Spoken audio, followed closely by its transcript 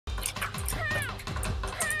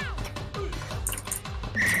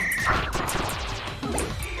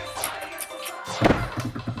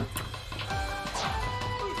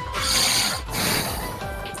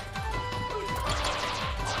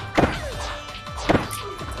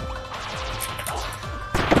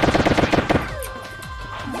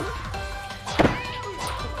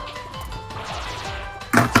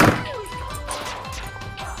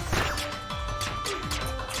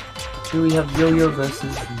Here we have Yoyo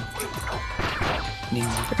versus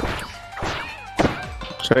Ninja.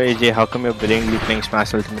 So AJ, how come you're willingly playing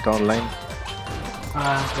Smash Ultimate online?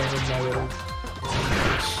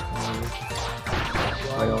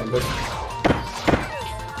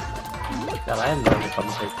 God, I am not going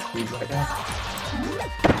to take the speed right now.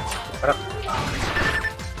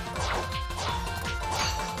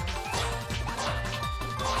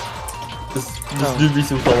 This do be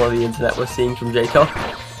some quality internet we're seeing from Jacob.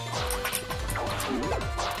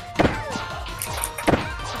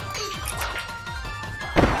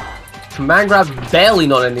 Command grab barely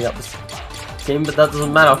not ending up this game, but that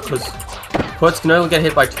doesn't matter because qwertz can only get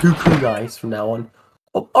hit by 2 kunais from now on.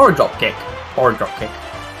 Or a drop kick. Or a drop kick.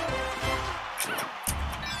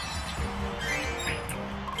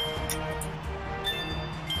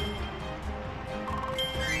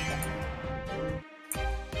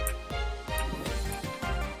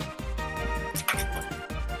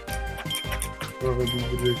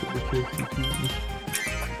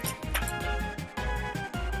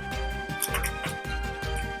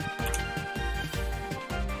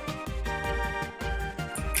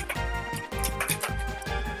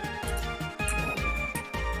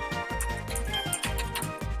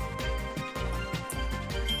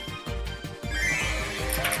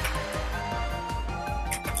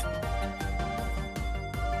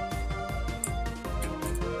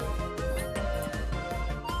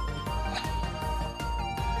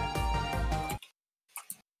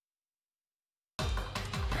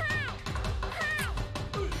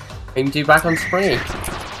 Game 2 back on screen.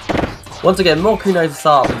 Once again, more kunai to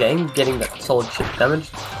start of the game, getting that solid chip damage.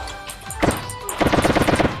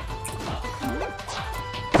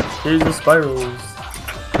 Here's the spirals.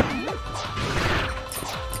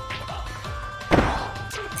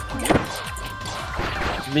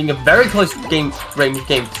 Being a very close range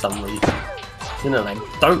game for some reason. You know, I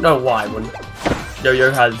don't know why when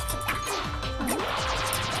Yoyo has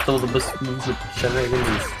some of the best movement generated in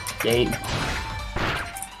this game.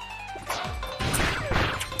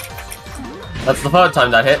 That's the 3rd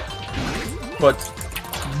time that hit, but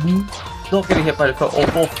not getting hit by the 4th or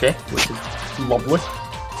 4th hit, which is lovely.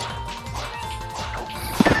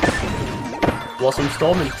 Blossom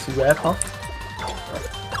Storm into Air Puff.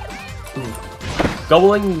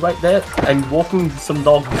 Gobbling right there and walking some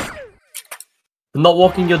dogs. Not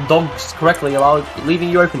walking your dogs correctly,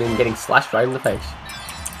 leaving you open and getting slashed right in the face.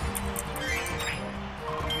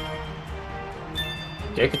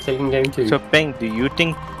 Jacob taking game 2. So Peng, do you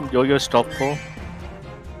think Yoyo's top 4?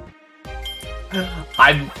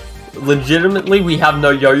 We have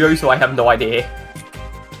no Yoyo, so I have no idea.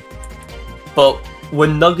 But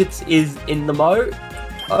when Nuggets is in the mode,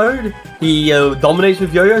 he dominates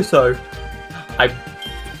with Yoyo, so I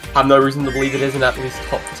have no reason to believe it isn't at least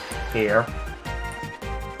top tier.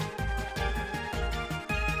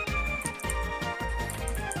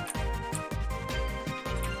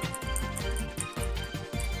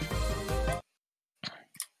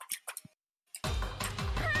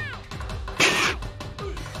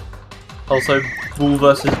 Also, Bull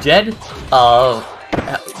versus Jed.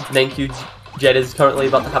 Thank you. Jed is currently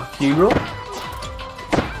about to have a funeral.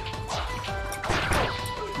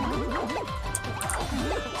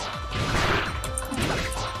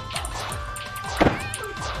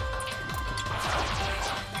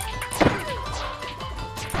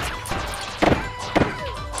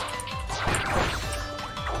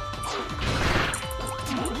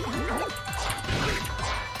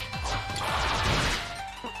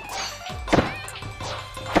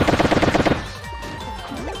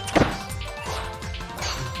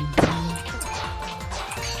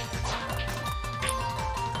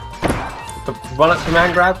 Run up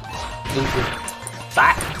command grab into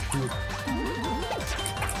back.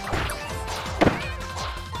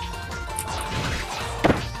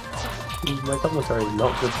 My thumbs are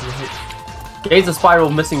not good to hit. Gazer spiral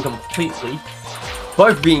missing completely.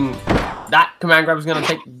 Both being that command grab is going to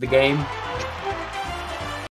take the game.